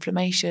markers of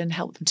inflammation,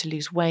 helped them to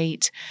lose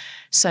weight.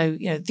 So,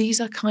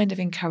 these are kind of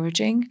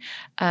encouraging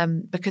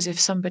because if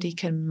somebody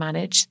can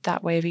manage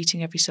that way of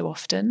eating every so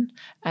often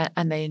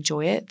and they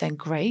enjoy it, then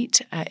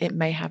great. It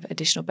may have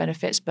additional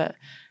benefits, but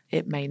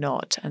it may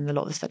not. And a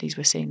lot of the studies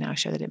we're seeing now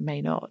show that it may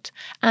not.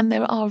 And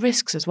there are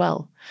risks as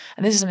well.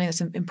 And this is something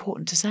that's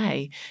important to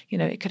say.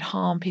 It could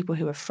harm people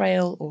who are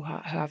frail or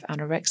who have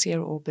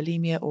anorexia or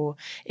bulimia, or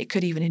it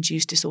could even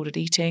induce disordered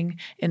eating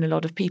in a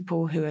lot of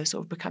people who are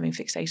sort of becoming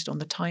fixated on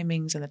the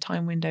timings and the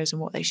time windows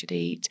and what they should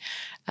eat.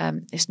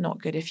 It's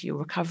not good if you're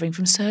recovering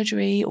from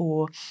surgery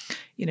or,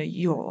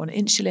 you're on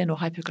insulin or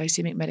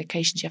hypoglycemic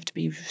medications. You have to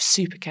be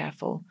super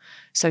careful.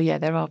 So, yeah,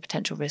 there are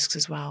potential risks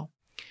as well.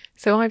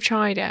 So I've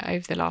tried it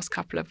over the last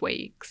couple of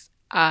weeks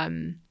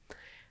and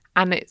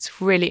I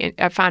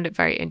found it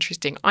very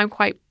interesting. I'm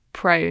quite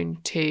prone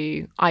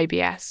to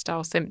IBS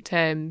style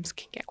symptoms,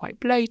 can get quite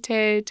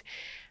bloated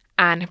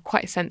and have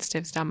quite a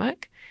sensitive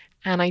stomach.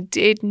 And I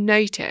did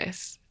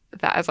notice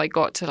that as I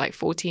got to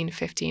 14,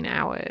 15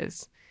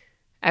 hours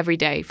every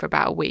day for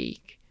about a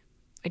week,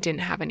 I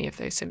didn't have any of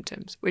those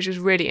symptoms, which was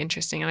really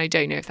interesting. And I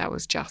don't know if that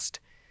was just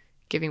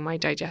giving my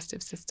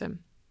digestive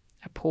system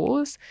a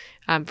pause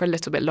for a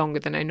little bit longer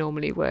than I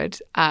normally would.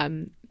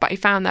 But I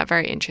found that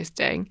very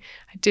interesting.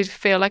 I did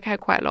feel like I had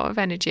quite a lot of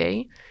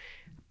energy.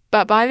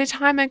 But by the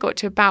time I got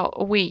to about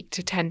a week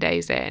to 10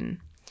 days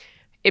in,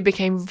 it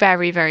became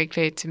very, very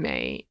clear to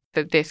me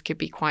that this could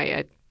be quite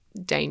a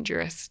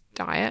dangerous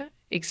diet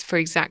for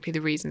exactly the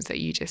reasons that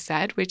you just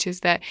said, which is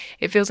that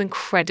it feels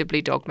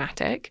incredibly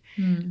dogmatic.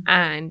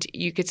 And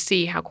you could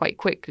see how quite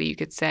quickly you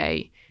could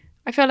say,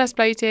 I feel less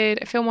bloated,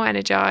 I feel more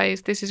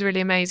energized, this is really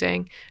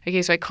amazing.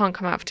 Okay, so I can't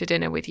come out for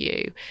dinner with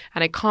you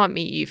and I can't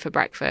meet you for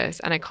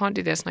breakfast and I can't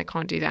do this and I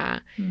can't do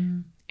that.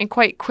 And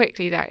quite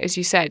quickly that, as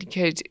you said,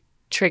 could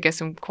trigger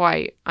some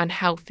quite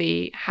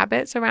unhealthy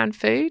habits around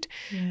food.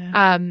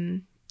 Yeah.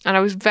 And I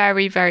was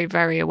very, very,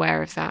 very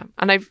aware of that.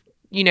 And I've,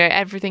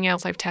 everything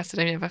else I've tested,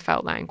 I've never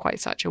felt that in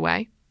quite such a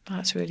way.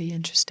 That's really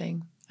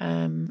interesting.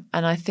 And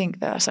I think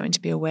that's something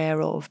to be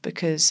aware of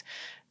because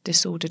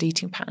disordered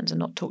eating patterns are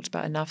not talked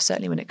about enough,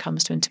 certainly when it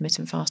comes to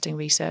intermittent fasting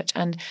research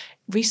and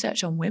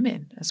research on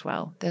women as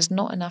well. There's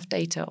not enough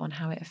data on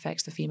how it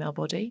affects the female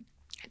body.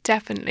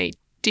 Definitely.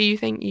 Do you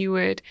think you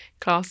would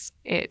class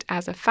it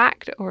as a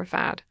fact or a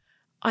fad?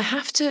 I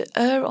have to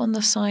err on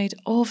the side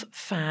of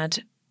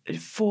fad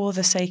for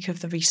the sake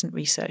of the recent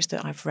research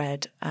that I've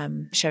read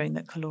showing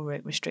that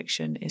caloric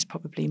restriction is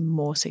probably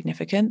more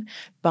significant,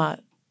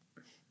 but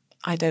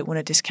I don't want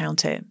to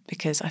discount it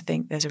because I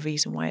think there's a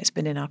reason why it's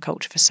been in our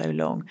culture for so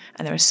long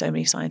and there are so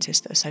many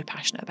scientists that are so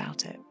passionate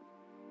about it.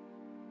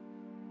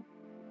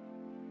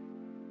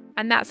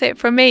 And that's it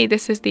from me.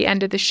 This is the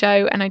end of the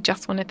show and I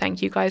just want to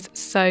thank you guys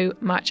so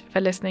much for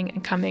listening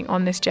and coming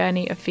on this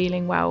journey of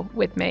feeling well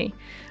with me.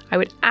 I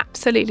would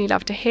absolutely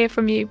love to hear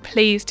from you.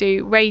 Please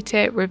do rate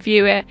it,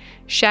 review it,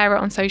 share it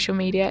on social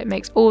media. It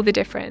makes all the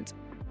difference.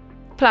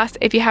 Plus,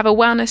 if you have a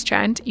wellness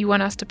trend you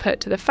want us to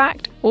put to the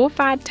fact or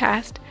fad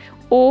test,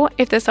 or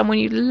if there's someone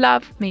you'd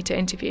love me to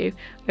interview,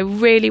 I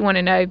really want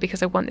to know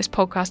because I want this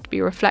podcast to be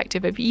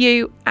reflective of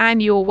you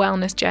and your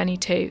wellness journey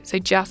too. So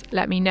just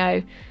let me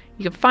know.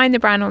 You can find the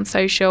brand on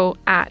social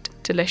at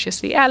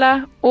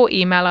deliciouslyella or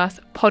email us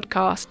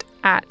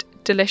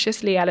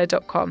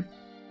podcast@deliciouslyella.com.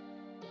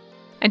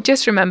 And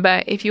just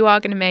remember, if you are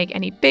going to make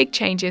any big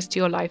changes to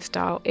your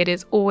lifestyle, it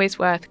is always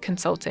worth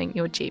consulting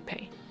your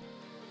GP.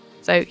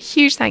 So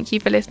huge thank you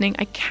for listening.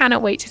 I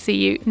cannot wait to see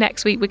you.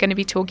 Next week, we're going to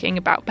be talking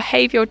about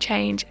behavioural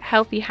change,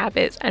 healthy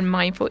habits and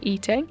mindful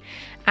eating.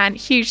 And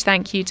huge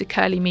thank you to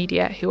Curly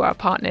Media, who are our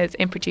partners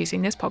in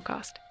producing this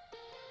podcast.